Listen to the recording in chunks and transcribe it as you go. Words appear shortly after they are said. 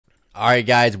All right,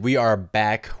 guys, we are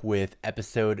back with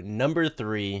episode number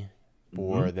 3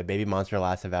 for the BABYMONSTER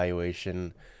last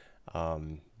evaluation.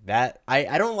 That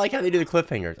I don't like how they do the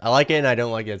cliffhangers. I like it and I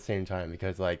don't like it at the same time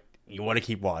because like you want to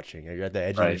keep watching. You're at the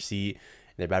edge of your seat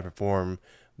and they're about to perform.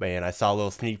 Man, I saw a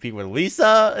little sneak peek with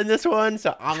Lisa in this one,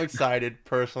 so I'm excited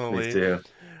personally. Me too.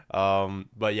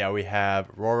 But yeah, we have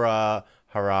Rora,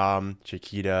 Haram,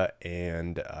 Chiquita,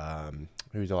 and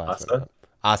who's the last one?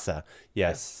 Asa.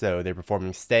 Yes, so they're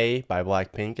performing Stay by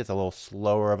Blackpink. It's a little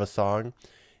slower of a song.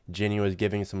 Jenny was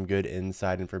giving some good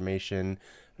inside information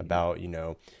about, you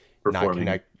know,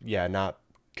 not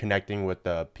connecting with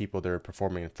the people they're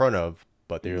performing in front of,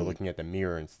 but they're looking at the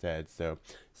mirror instead. So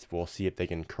we'll see if they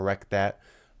can correct that.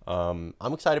 I'm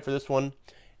excited for this one.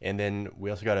 And then we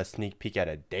also got a sneak peek at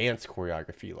a dance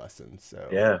choreography lesson. So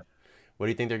yeah, what do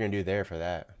you think they're gonna do there for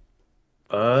that?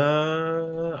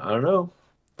 I don't know.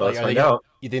 Let's find out.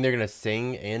 You think they're gonna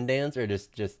sing and dance, or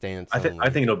just dance? I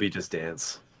think it'll be just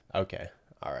dance. Okay,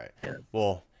 all right. Yeah.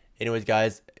 Well, anyways,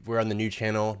 guys, we're on the new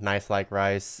channel, Nice Like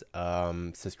Rice.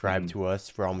 Subscribe to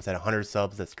us. We're almost at 100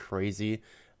 subs. That's crazy.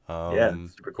 Yeah,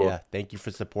 super cool. Yeah, thank you for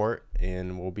support,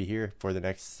 and we'll be here for the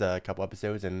next couple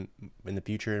episodes and in the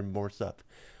future and more stuff.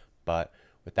 But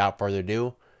without further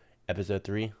ado, episode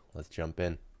 3. Let's jump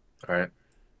in. All right.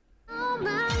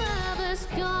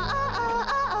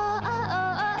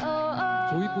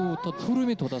 저희부터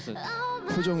소름이 돋았어요.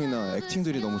 표정이나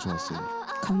액팅들이 너무 좋았어요.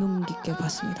 감동 깊게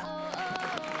봤습니다.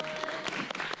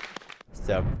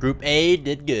 So Group A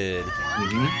did good.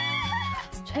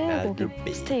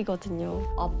 최애곡이 스테이거든요.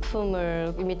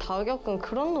 아픔을 이미 다 겪은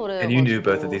그런 노래. And you knew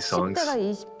both of these songs. 10대가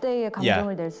 20대의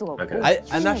감정을 낼 수가 없고. Okay.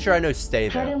 I'm not sure I know Stay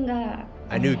though.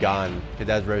 I knew Gone because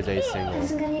that's Rose's single.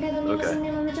 Okay.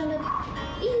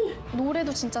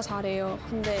 노래도 진짜 잘해요.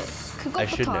 근데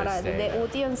그것부터 알아야 돼. 내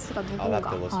오디언스가 누군가.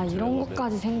 아, 이런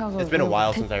것까지 생각을. It's been a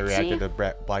while since I reacted to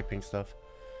Blackpink stuff.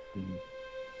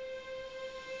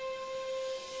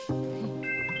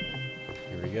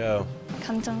 Here we go.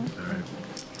 감정.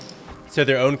 So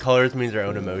their own colors means their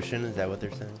own emotion. Is that what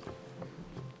they're saying?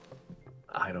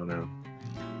 I don't know.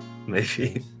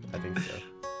 Maybe. I think so.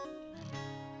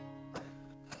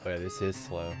 Oh yeah, this is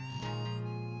slow.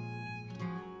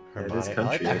 Harmonica. I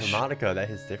like that harmonica. That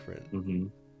is different.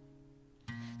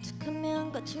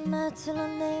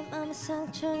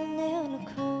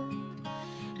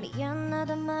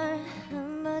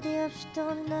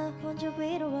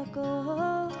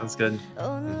 Sounds good.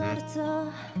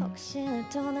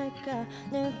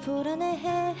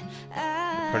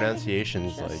 Pronunciation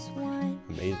is like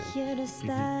amazing.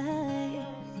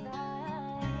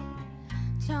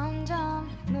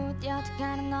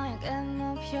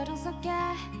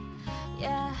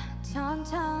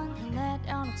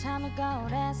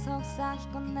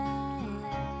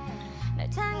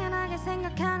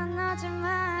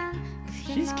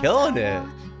 She's killing it.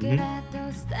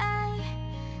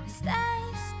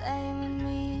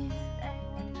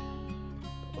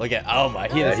 Look at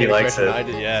he likes it.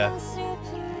 Yeah.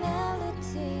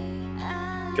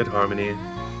 Good harmony.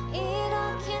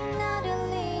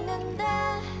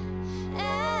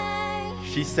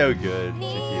 She's so good,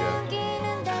 Chiquita.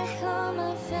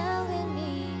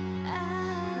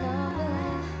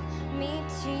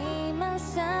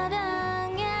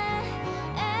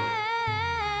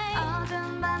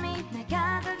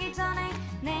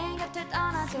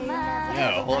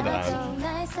 Yo, hold on.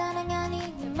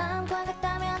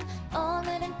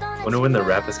 Wonder when the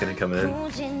rap is gonna come in.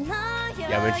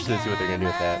 Yeah, I'm interested to see what they're gonna do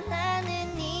with that.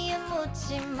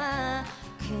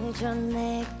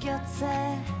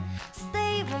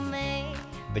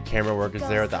 The camera work is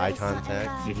there with the eye contact.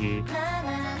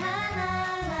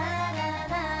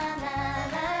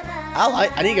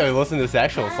 I need to go listen to this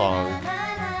actual song.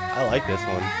 I like this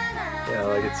one. Yeah, I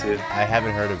like it too. I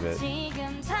haven't heard of it.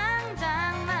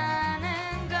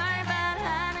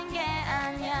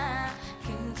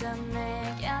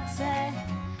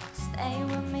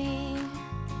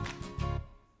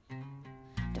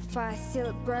 Fire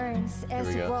still burns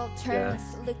as the world turns.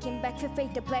 Looking back to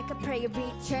fate, the black I pray a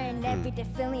return. Every day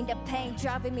feeling the pain,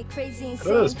 driving me crazy. How do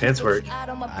those pants work?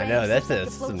 I know, that's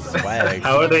some swag.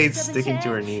 How are they sticking to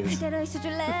her knees? Oh,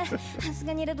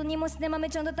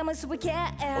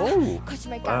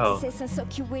 wow. He's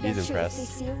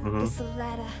impressed.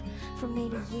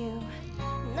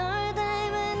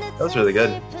 That was really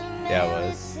good. Yeah, it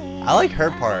was. I like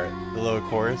her part, the little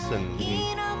chorus and.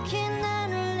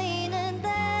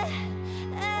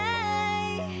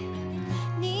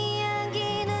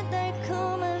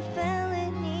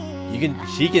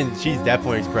 She's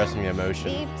definitely expressing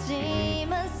emotion.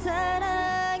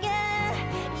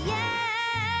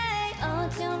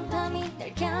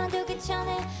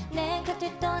 전에 내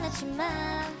곁을 떠나지 마.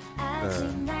 아직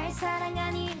날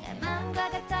사랑하니 내 맘과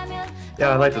같다면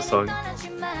Yeah, I like this song.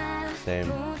 Same.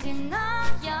 굳이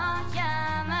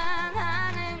너여야만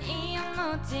하는 이유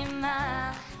묻지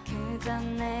마. 그저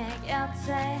내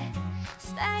곁에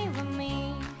stay with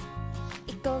me.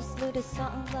 It goes a little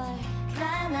something like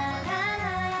na na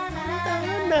na na na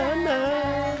na na na.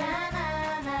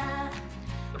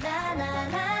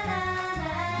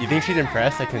 You think she's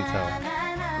impressed? I can tell.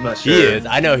 I'm not sure. He is.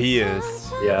 I know he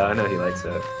is. Yeah, I know he likes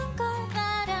it.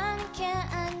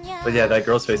 But yeah, that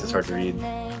girl's face is hard to read.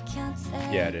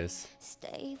 Yeah, it is.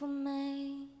 Stay with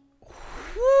me.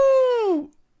 Woo!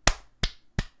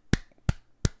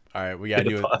 All right, we gotta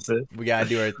do Pause it. We gotta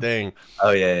do our thing.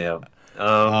 Oh yeah.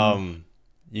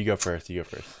 You go first. You go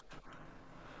first.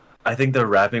 I think the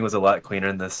rapping was a lot cleaner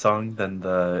in this song than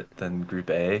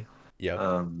Group A.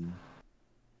 Yep.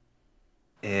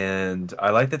 And I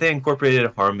like that they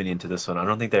incorporated harmony into this one. I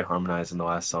don't think they harmonized in the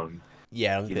last song.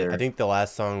 Yeah, either. I think the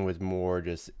last song was more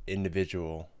just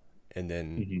individual, and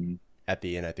then at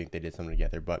the end, I think they did something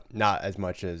together, but not as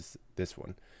much as this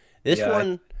one. This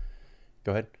one,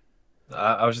 go ahead.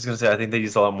 I was just gonna say I think they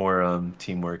used a lot more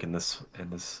teamwork in this.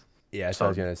 Yeah, that's what I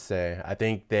was gonna say. I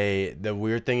think the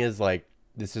weird thing is like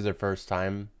this is their first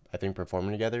time I think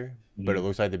performing together, but it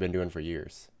looks like they've been doing it for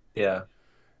years. Yeah.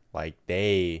 Like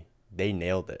they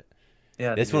nailed it.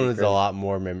 Yeah. This one was a lot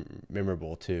more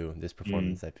memorable too. This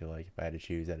performance, I feel like if I had to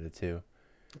choose out of the two.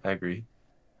 I agree.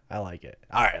 I like it.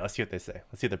 All right, let's see what they say.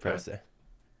 Let's see what the pros say.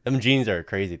 Them jeans are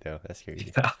crazy though. That's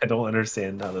crazy. Yeah, I don't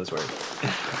understand how those work.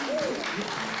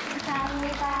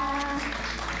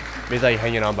 Maybe it's like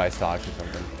hanging on by socks or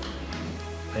something.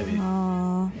 Maybe.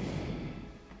 Uh-oh.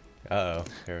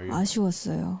 Here we go.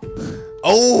 아쉬웠어요.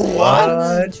 Oh, what?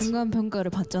 저는 중간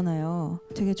평가를 받잖아요.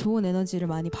 되게 좋은 에너지를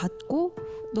많이 받고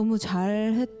너무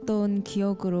잘했던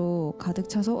기억으로 가득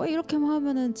차서 이렇게만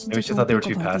하면은 진짜 Maybe she 좋은 thought they were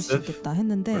평가 too 받을 수 passive? 있겠다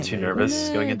했는데 Or too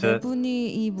nervous going into 오늘 네 it?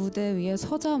 분이 이 무대 위에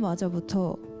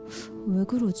서자마자부터 왜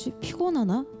그러지?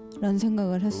 피곤하나? 라는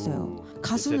생각을 했어요.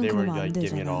 가수는 they were, 그러면 안 like,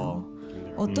 giving it all.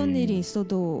 되잖아요. 어떤 일이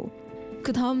있어도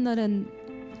그 다음 날엔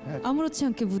아무렇지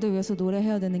않게 무대 위에서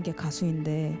노래해야 되는 게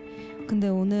가수인데 근데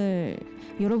오늘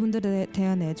여러분들에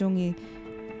대한 애정이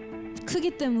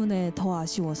크기 때문에 더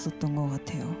아쉬웠었던 것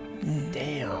같아요. 네.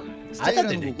 Damn. I thought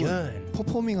they did good.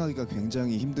 퍼포밍하기가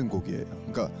굉장히 힘든 곡이에요.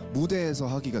 그러니까 무대에서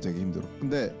하기가 되게 힘들어.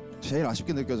 근데 제일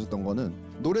아쉽게 느껴졌던 거는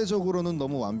노래적으로는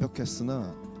너무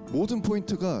완벽했으나 모든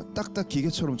포인트가 딱딱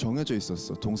기계처럼 정해져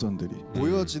있었어. 동선들이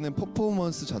보여지는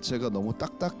퍼포먼스 자체가 너무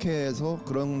딱딱해서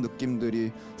그런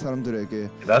느낌들이 사람들에게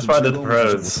That's why the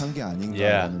pros. 못한 게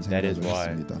아닌가라는 that is 생각을 why.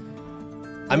 했습니다.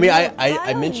 I mean,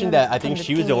 I mentioned that I think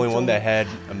she was the only one that had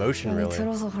emotion really.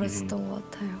 들어서 그랬었던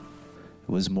것 같아요.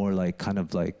 It was more like kind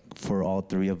of like for all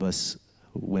three of us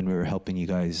when we were helping you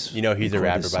guys. You know, he's a record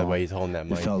rapper this by the song, way. He's holding that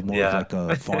it mic. felt more of like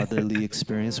a fatherly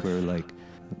experience where like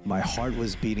my heart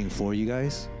was beating for you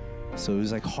guys. So it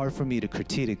was like hard for me to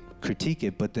critique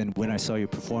it, but then when I saw your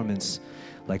performance,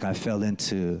 like I fell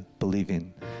into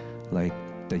believing like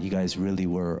that you guys really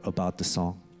were about the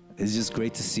song. It's just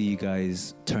great to see you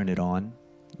guys turn it on.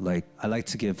 Like I like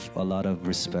to give a lot of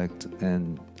respect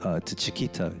and to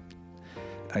Chiquita.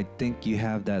 I think you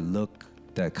have that look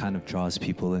that kind of draws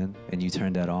people in, and you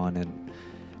turn that on, and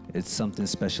it's something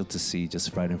special to see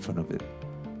just right in front of it.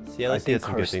 See, I think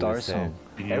her star song.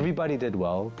 Everybody did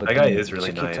well, but that guy is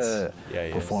really Chiquita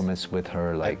nice. performance with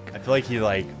her like I feel like he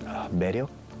like 매력?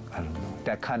 I don't know.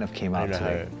 That kind of came out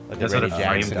today. Like That's the what Randy a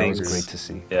frame Jackson. That was things. great to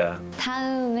see. Yeah.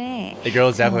 다음에 The girl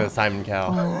is definitely with Simon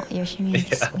Cowell. 열심히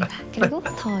하겠습니다. 그리고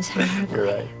더 잘할 You're 거예요.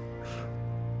 right.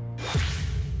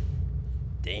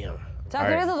 Damn. 자, All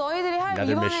right. 그래서 너희들이 할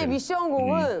Another 이번에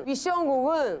mission. 미션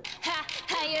곡은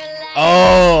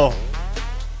Oh,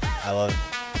 I love.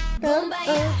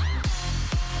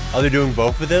 Oh, they're doing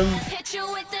both of them.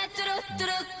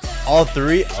 All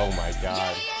three? Oh my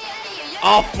god.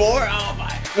 All four? Oh my.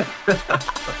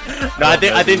 No, I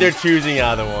think they're choosing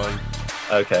out of the one.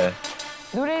 Okay.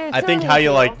 노래를 I think how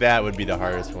you 틀어볼게요. like that would be the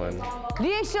hardest one.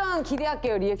 리액션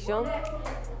기대할게요. 리액션.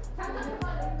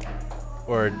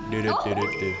 Or do do do do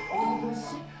do.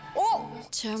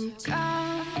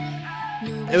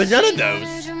 It was none of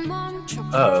those.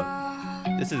 Oh.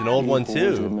 This is an old one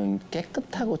too. 좀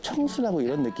깨끗하고 청순하고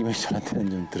이런 느낌이 저한테는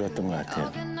좀 들었던 것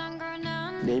같아요.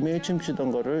 4명이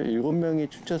춤추던 거를 7명이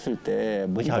춤췄을 때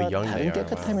뭔가 다른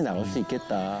깨끗함이 나올 수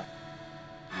있겠다.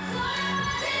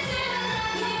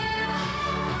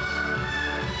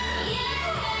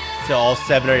 So all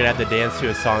 7 are gonna have to dance to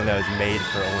a song that was made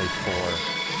for only 4.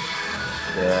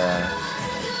 Yeah.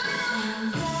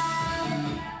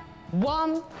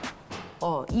 1,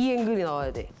 2, 이 앵글이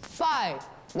나와야 돼.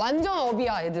 5. 완전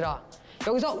업이야 얘들아.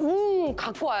 여기서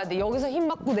갖고 와야 돼. 여기서 힘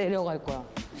받고 내려갈 거야.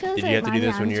 평소에 많이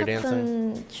안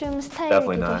췄던 춤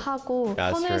스타일이기도 하고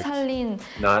톤을 살린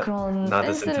그런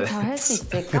댄스를 잘 할 수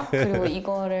있을까? 그리고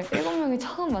이거를 7명이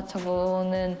처음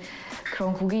맞춰보는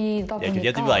그런 곡이다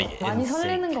보니까 많이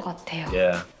설레는 것 같아요.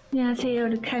 안녕하세요,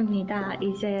 루카입니다.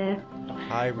 이제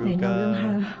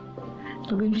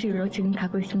녹음실로 지금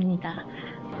가고 있습니다.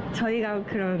 저희가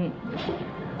그런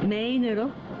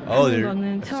메인으로 하는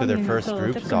거는 so their first 처음이라서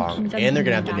group 조금 song, and they're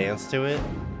gonna have to 긴장됩니다. dance to it.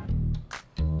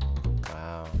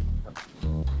 Wow.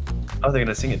 Oh, they're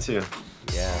gonna sing it too.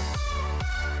 Yeah.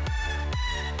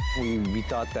 We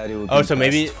thought that it would be Oh, so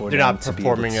maybe best for they're them not to be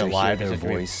able performing to it live, hear it's their just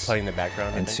gonna be voice playing in the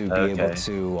background, and I to think. be able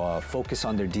to focus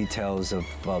on their details of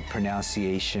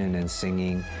pronunciation and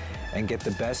singing and get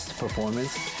the best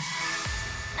performance.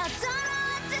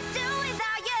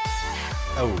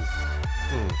 Oh.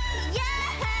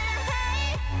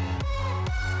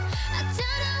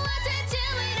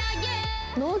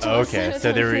 Okay,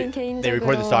 so they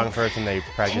record the song first and they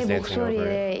practice 제 dancing over it.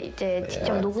 목소리를 이제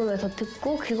직접 녹음해서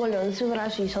듣고 그걸 연습을 할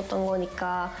수 있었던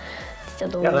거니까 진짜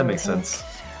너무 Yeah, that makes sense.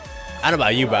 I don't know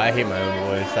about you, but I hate my own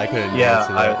voice. I couldn't Yeah, dance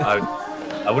to that.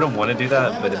 I wouldn't want to do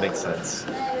that, but it makes sense.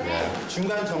 Yeah.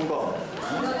 중간 점검.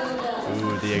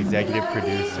 Ooh, the executive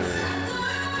producer.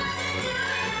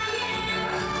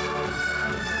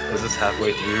 Is this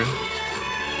halfway through?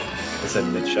 It said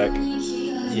mid-check.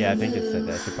 Yeah, I think it said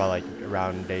that. So probably like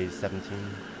around day 17,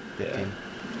 15.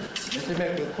 맨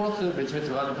처음에 그 코러스 맨 처음에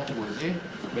들어가는 파트 뭐지?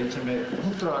 맨 처음에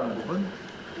훅 들어가는 부분?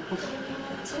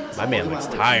 My man looks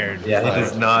tired. Yeah, he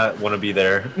does not want to be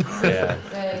there. Yeah.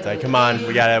 It's like, come on,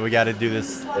 we gotta do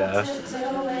this. Yeah.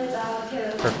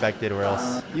 Perfected or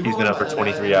else. He's been up for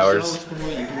 23 hours.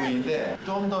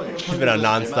 He's been on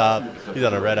non-stop. He's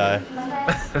on a red eye.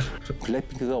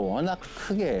 블랙핑크가 워낙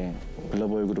크게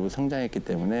글로벌 그룹으로 성장했기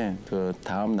때문에 그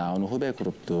다음 나오는 후배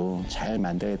그룹도 잘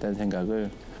만들겠다는 생각을.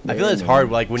 I feel it's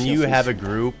hard, like when you have a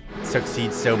group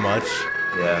succeed so much.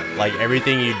 Yeah. Like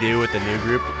everything you do with the new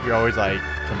group, you're always like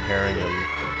comparing them.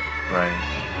 Right.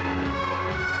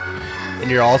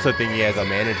 And you're also thinking as a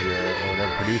manager or a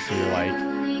producer, you're like,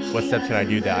 what steps can I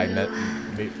do that I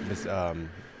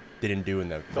didn't do in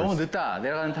the first? 너무 늦다.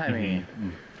 내려가는 타이밍이.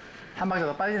 한 바퀴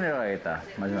더 빨리 내려가야겠다.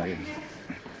 마지막에.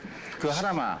 그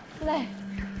하람아. 네.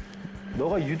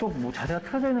 너가 유독 뭐 자세가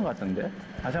틀어져 있는 것 같던데?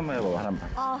 다시 한번 해봐,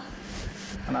 하람아.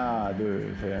 하나,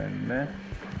 둘, 셋, 넷.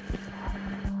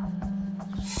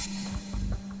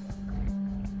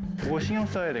 그거 신경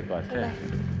써야 될 것 같아.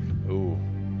 Ooh,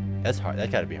 that's hard.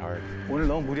 That gotta be hard. 오늘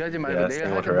너무 무리하지 말고 Yeah, 내일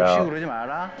stay with 할때 her 묵시고 out. 그러지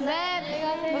마라. 네,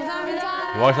 들어가세요. 감사합니다.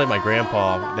 You watch like my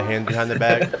grandpa, the hands behind the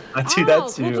back. I do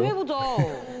that 그거 좀 too. 해보자.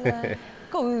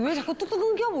 그러니까 왜 자꾸 뚝뚝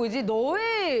끊겨 보이지?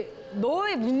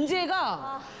 너의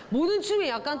문제가 모든 춤이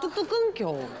약간 뚝뚝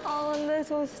끊겨. 아, 근데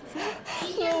저 진짜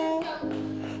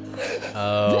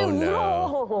Oh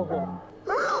no.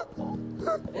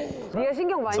 네가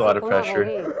신경 많이 It's a lot of 썼구나 pressure.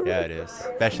 거기. Yeah, it is.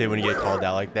 Especially when you get called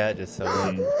out like that, just so.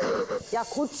 야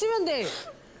고치면 돼.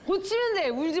 고치면 돼.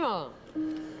 울지 마.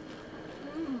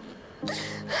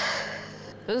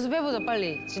 연습해보자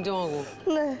빨리. 진정하고.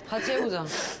 네. 같이 해보자.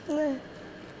 네.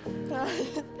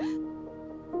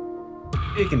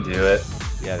 You can do it.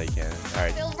 Yeah, they can. All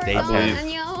right, day I believe. 10.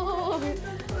 안녕.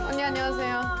 언니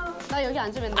안녕하세요. 나 여기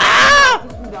앉으면 돼.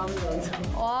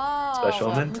 와.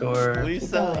 Special mentor.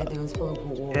 Lisa. 연습하는 거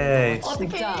보고. Yay.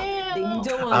 진짜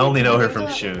냉정한. I only know her from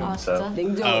Shun, so.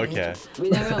 냉정하게. Oh, okay.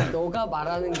 왜냐면 너가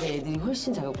말하는 게 애들이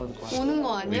훨씬 자극받을 거야. 오는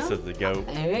거 아니야? Lisa's the goat.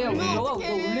 에이, 너가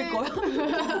그거 울릴 거야?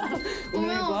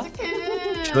 울릴 거야?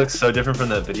 She looks so different from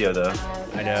that video, though.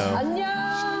 I know. 안녕.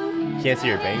 Can't see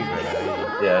your bangs right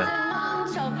now. Yeah.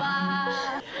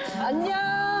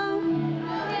 안녕.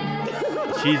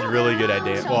 She's really good at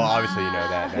dance. Well, obviously you know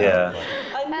that now. Yeah.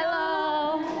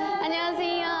 Hello.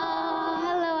 안녕하세요.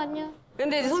 Hello, 안녕.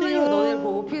 근데 이제 선배님은 너네를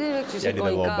보고 피드백 주실 Yeah, do the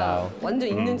little 거니까 bow. 완전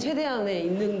있는 최대한의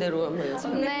있는 대로 한번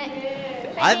연습해.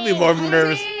 네. I'd be more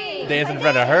nervous dancing in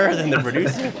front of her than the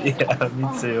producer. Yeah, me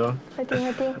too. 화이팅,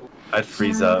 화이팅. I'd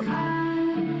freeze up.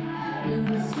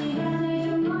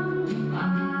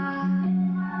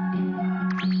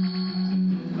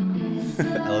 I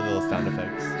love the little sound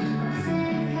effects.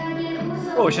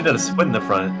 Oh, she did a split in the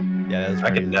front. Yeah, that was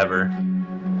I could crazy. never.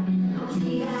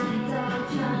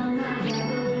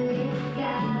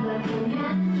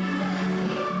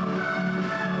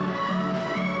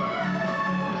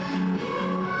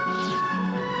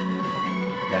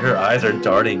 Yeah, her eyes are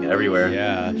darting everywhere.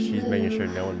 Yeah, she's making sure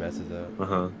no one messes up.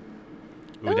 Uh-huh.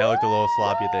 Ooh, that looked a little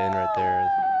sloppy at the end right there,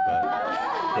 but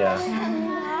Yeah.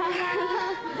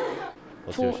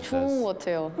 좋은 것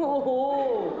같아요.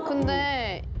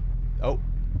 근데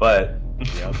But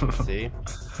see?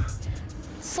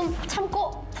 숨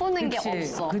참고 푸는 게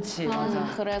없어. 그치, 맞아.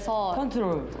 그래서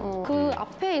컨트롤. 그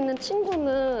앞에 있는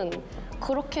친구는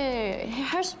그렇게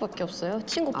할 수밖에 없어요.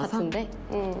 친구 파트인데.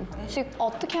 지금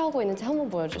어떻게 하고 있는지 한번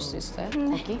보여줄 수 있어요?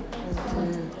 거기?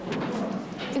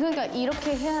 그러니까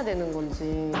이렇게 해야 되는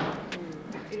건지.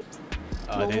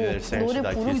 노래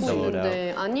부르고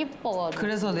있는데 안 이뻐가지고.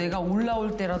 그래서 내가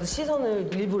올라올 때라도 시선을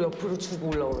일부러 옆으로 주고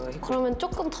올라오라. 그러면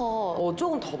조금 더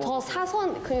더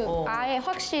사선 아예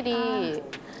확실히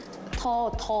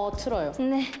더 틀어요.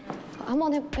 네.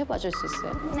 한번 해봐 줄 수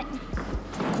있어요? 네.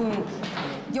 그럼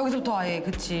여기서부터 아예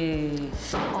그치.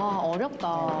 아 어렵다.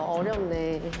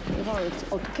 어렵네. 이걸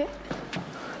어떻게?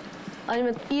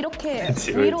 아니면 이렇게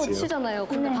위로 치잖아요.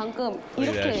 근데 방금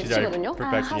이렇게 치거든요.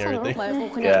 하선으로 말고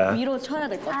그냥 위로 쳐야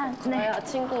될 것 같아요. 그래야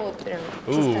친구들이랑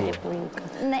비슷하게 보이니까.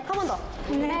 네. 한 번 더.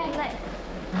 네.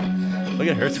 Look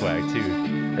at her swag too.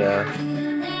 Yeah.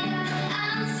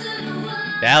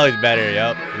 That looks better.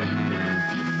 Yep.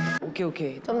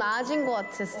 오케이. 좀 나아진 것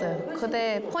같았어요.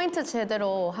 근데 포인트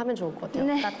제대로 하면 좋을 것 같아요.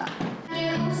 네. 따따.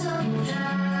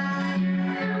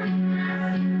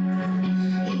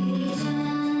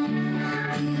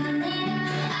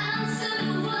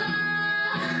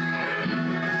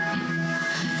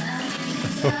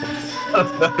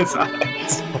 Those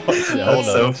eyes. That's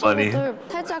so funny.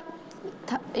 살짝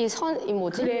이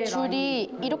뭐지? 그래,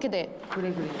 줄이 이렇게 돼.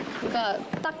 그래. 그러니까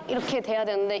딱 이렇게 돼야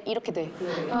되는데 이렇게 돼.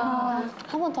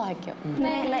 한 번 더 할게요.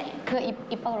 네. 그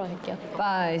입 밖으로 할게요.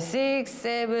 5, 6,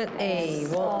 7, 8, 1.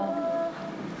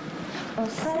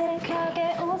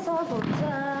 어색하게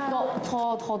웃어보자.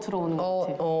 더 들어오는 것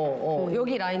같아.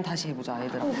 여기 라인 다시 해보자,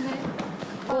 얘들아.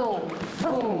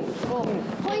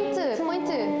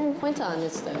 포인트 안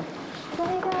했어요.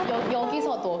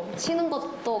 여기서도 치는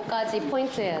것도까지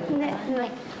포인트 해야 돼.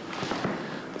 네.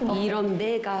 이런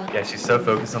내가 Yeah, she's so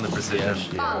focused on the precision.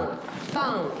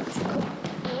 빵.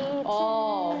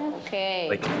 오케이.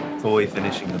 Like fully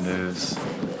finishing the moves.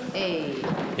 에이.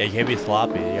 Yeah, you can't be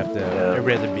sloppy. You have to.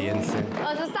 Everybody has to be in sync.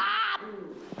 Just stop.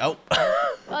 Oh.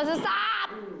 Just stop.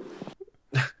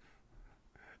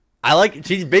 I like.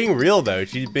 She's being real though.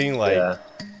 She's being like.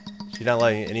 She's not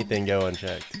letting anything go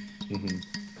unchecked.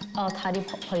 다리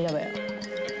벌려봐요.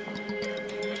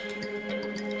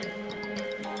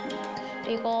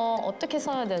 이거 어떻게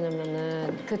써야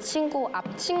되냐면은 그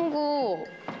앞 친구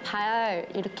발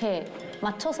이렇게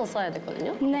맞춰서 써야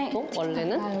되거든요. 네. 또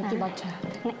원래는. 여기 맞춰요.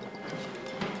 네.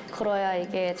 그래야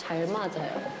이게 잘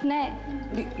맞아요. 네.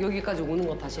 여기까지 오는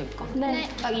거 다시 해볼까? 네.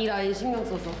 딱 이 라인 신경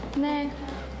써서. 네.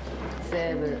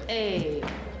 7, 8.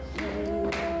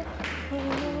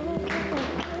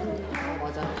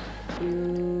 맞아.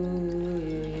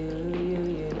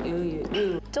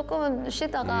 조금은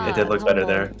쉬다가. It did look better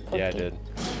there. Yeah, it did.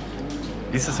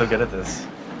 Lisa's so good at this.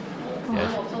 Yeah,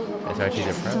 that's why she's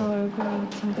a 진짜 pro. 얼굴이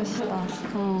진짜시다.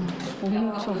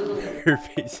 엄청. Her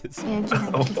face is.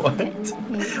 What? What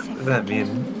does that mean?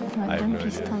 I have no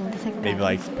idea. Maybe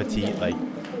like petite, like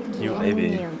cute.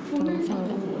 Maybe.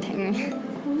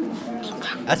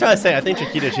 That's what I was saying. I think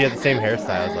Chiquita, she has the same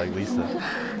hairstyle as like Lisa.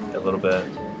 A little bit.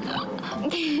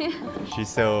 She's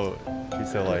so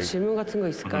like 질문 같은 거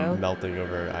있을까요? melting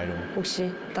over her idol.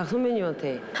 혹시 딱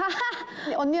선배님한테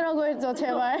언니라고 해줘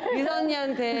제발. 리사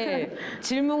언니한테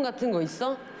질문 같은 거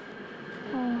있어?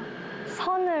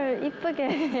 선을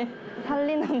이쁘게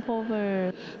살리는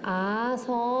법을.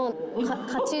 선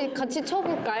같이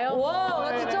쳐볼까요? 와,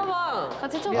 같이 쳐봐.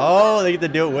 같이 쳐봐. Oh, they get to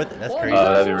do it with. That's crazy.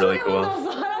 Oh, that'd be really cool.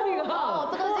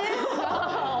 어떡하지?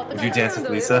 Would you dance with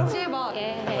Lisa?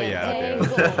 Oh yeah, okay.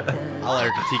 I'll let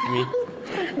her critique me.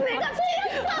 내가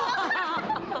틀렸어.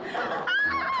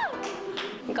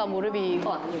 그러니까 무릎이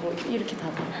이거 아니고 이렇게 다.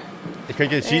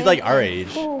 Because she's like our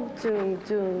age. She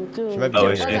쭝쭝쭝. might be Oh,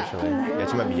 younger is she? actually. Yeah,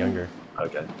 she might be younger.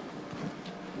 Okay.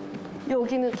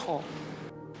 여기는 더.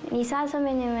 리사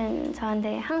선배님은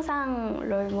저한테 항상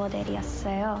롤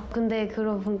모델이었어요. 근데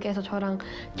그런 분께서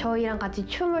저희랑 같이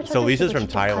춤을 So Lisa's from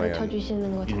춰주시고 Thailand. 가르쳐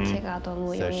주시는 것 자체가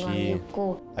너무 So she,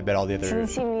 영광이었고 I bet all the other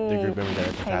진심이 group members that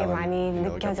are from 되게 Thailand, 많이 you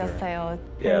know, look up to her. 느껴졌어요.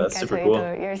 Yeah, that's 그러니까 super 저희도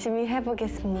cool. 열심히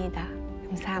해보겠습니다.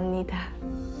 감사합니다.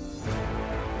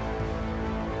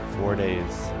 4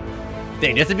 days.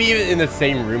 Dang, just to be in the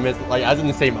same room as, like, I was in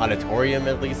the same auditorium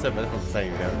as Lisa, but that's not the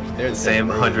same. They're in the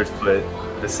Same room. 100-foot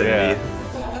vicinity.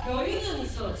 여유는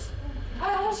있어.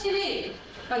 확실히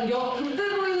그때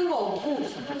보이는 거 없고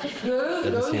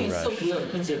여유 있어 보여.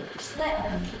 그치?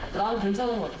 난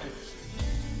괜찮은 것 같아.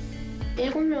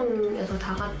 7명에서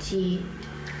다 같이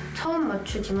처음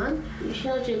맞추지만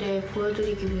시너지를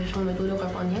보여드리기 위해 정말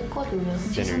노력을 많이 했거든요.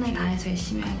 최선을 다해서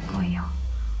열심히 할 거예요.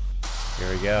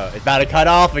 Here we go. It's about to cut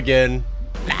off again.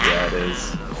 Yeah, it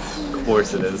is. Of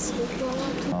course it is.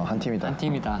 한 팀이다. 한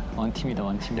팀이다.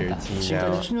 원팀이다.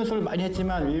 지금까지 춤 연습을 많이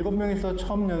했지만 7명이서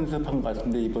처음 연습한 것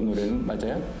같은데 이번 노래는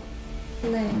맞아요?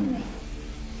 네.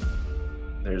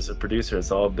 There's a producer.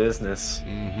 It's all business.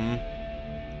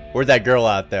 Where's that girl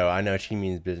out though? I know she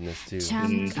means business too.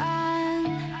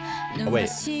 Oh wait.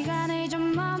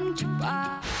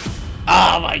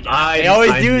 Oh my god. They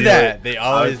always do that. They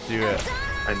always do it.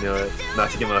 I knew it. Not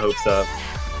to get my hopes up.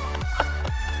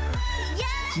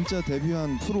 진짜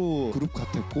데뷔한 프로 그룹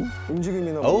같았고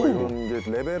움직임이나 뭐 이런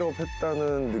게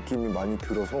레벨업했다는 느낌이 많이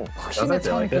들어서 확실히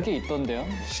참 그게 있던데요.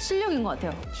 실력인 것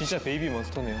같아요. 진짜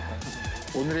베이비몬스터네요.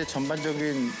 오늘의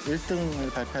전반적인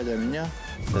 1등을 발표하자면요.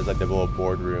 There's like the little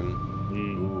boardroom.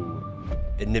 Ooh.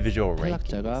 Individual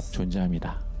탈락자가 rankings.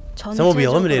 존재합니다. Some will be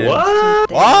eliminated.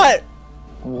 What?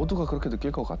 모두가 그렇게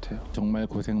느낄 것 같아요. 정말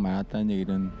고생 많았다는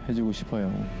얘기는 해주고 싶어요.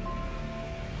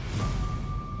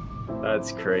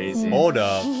 That's crazy. Hold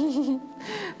up.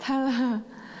 탈락.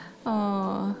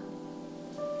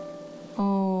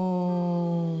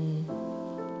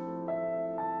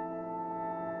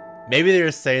 Maybe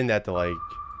they're saying that to like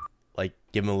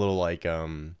give them a little like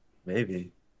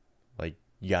maybe like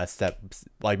you got steps,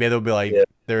 like maybe they'll be like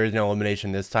there is no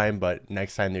elimination this time, but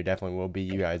next time there definitely will be.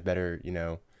 You guys better, you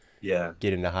know,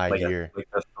 get into high gear. Like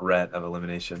a threat of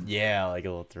elimination. Yeah, like a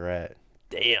little threat.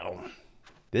 Damn,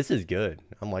 this is good.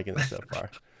 I'm liking this so far.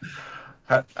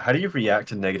 How do you react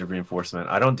to negative reinforcement?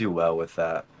 I don't do well with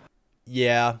that.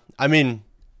 Yeah, I mean,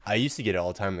 I used to get it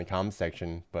all the time in the comment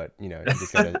section, but you know, you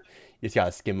just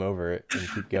gotta skim over it and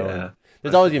keep going. Yeah.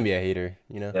 There's always gonna be a hater,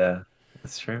 you know. Yeah,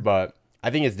 that's true. But I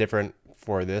think it's different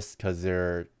for this because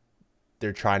they're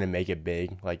trying to make it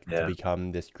big, like to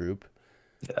become this group.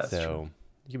 Yeah, that's so true.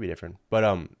 it could be different. But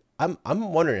I'm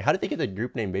wondering, how did they get the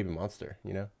group name BABYMONSTER?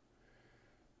 You know,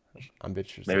 I'm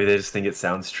interested. Maybe they just think it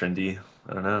sounds trendy.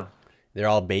 I don't know. They're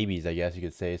all babies, I guess you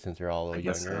could say, since they're all a little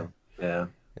younger. So. Yeah.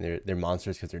 And they're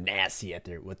monsters because they're nasty at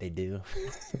what they do.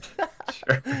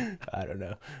 Sure. I don't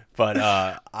know, but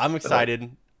I'm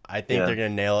excited. I think they're gonna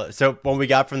nail it. So when we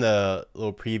got from the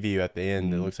little preview at the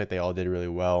end, it looks like they all did really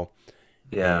well.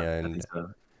 Yeah, and I think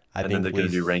so. I think think they're gonna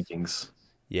do rankings.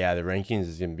 Yeah, the rankings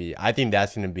is gonna be. I think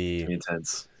that's gonna be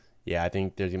intense. Yeah, I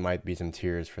think there might be some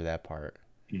tears for that part.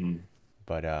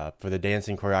 But for the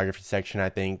dancing choreography section, I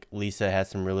think Lisa has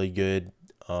some really good,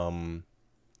 you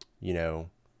know,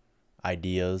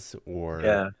 ideas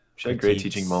or she had great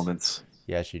teaching moments.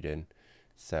 Yeah, she did.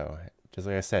 So just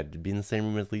like I said, to be in the same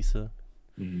room as Lisa,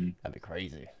 that'd be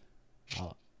crazy.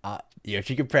 Yeah, if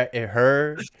she could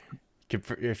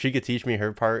if she could teach me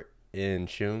her part in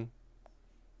Shun,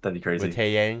 that'd be crazy. With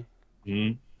Taeyang,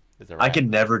 I could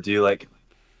never do like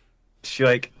she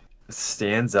like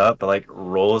stands up but like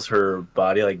rolls her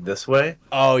body like this way.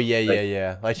 Oh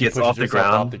yeah. Like she gets pushes off the herself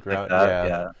ground. Off the ground. Like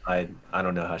that. I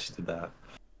don't know how she did that.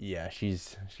 Yeah,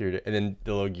 she's sure. And then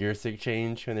the little gear stick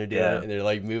change when they're doing it, and they're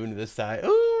like moving to the side.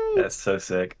 Ooh, that's so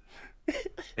sick.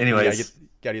 Anyways,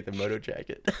 gotta get the moto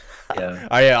jacket. Yeah.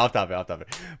 Oh yeah, off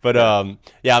topic. But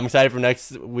yeah, I'm excited for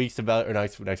next week, but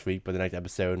the next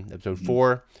episode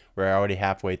 4. We're already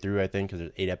halfway through, I think, because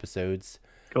there's 8 episodes.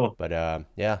 Cool. But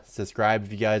yeah, subscribe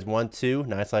if you guys want to.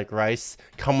 Nice like rice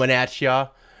coming at ya.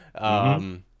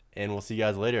 And we'll see you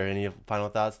guys later. Any final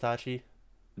thoughts, Tachi?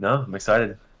 No, I'm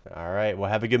excited. All right. Well,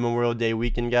 have a good Memorial Day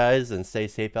weekend, guys, and stay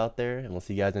safe out there. And we'll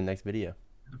see you guys in the next video.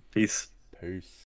 Peace. Peace.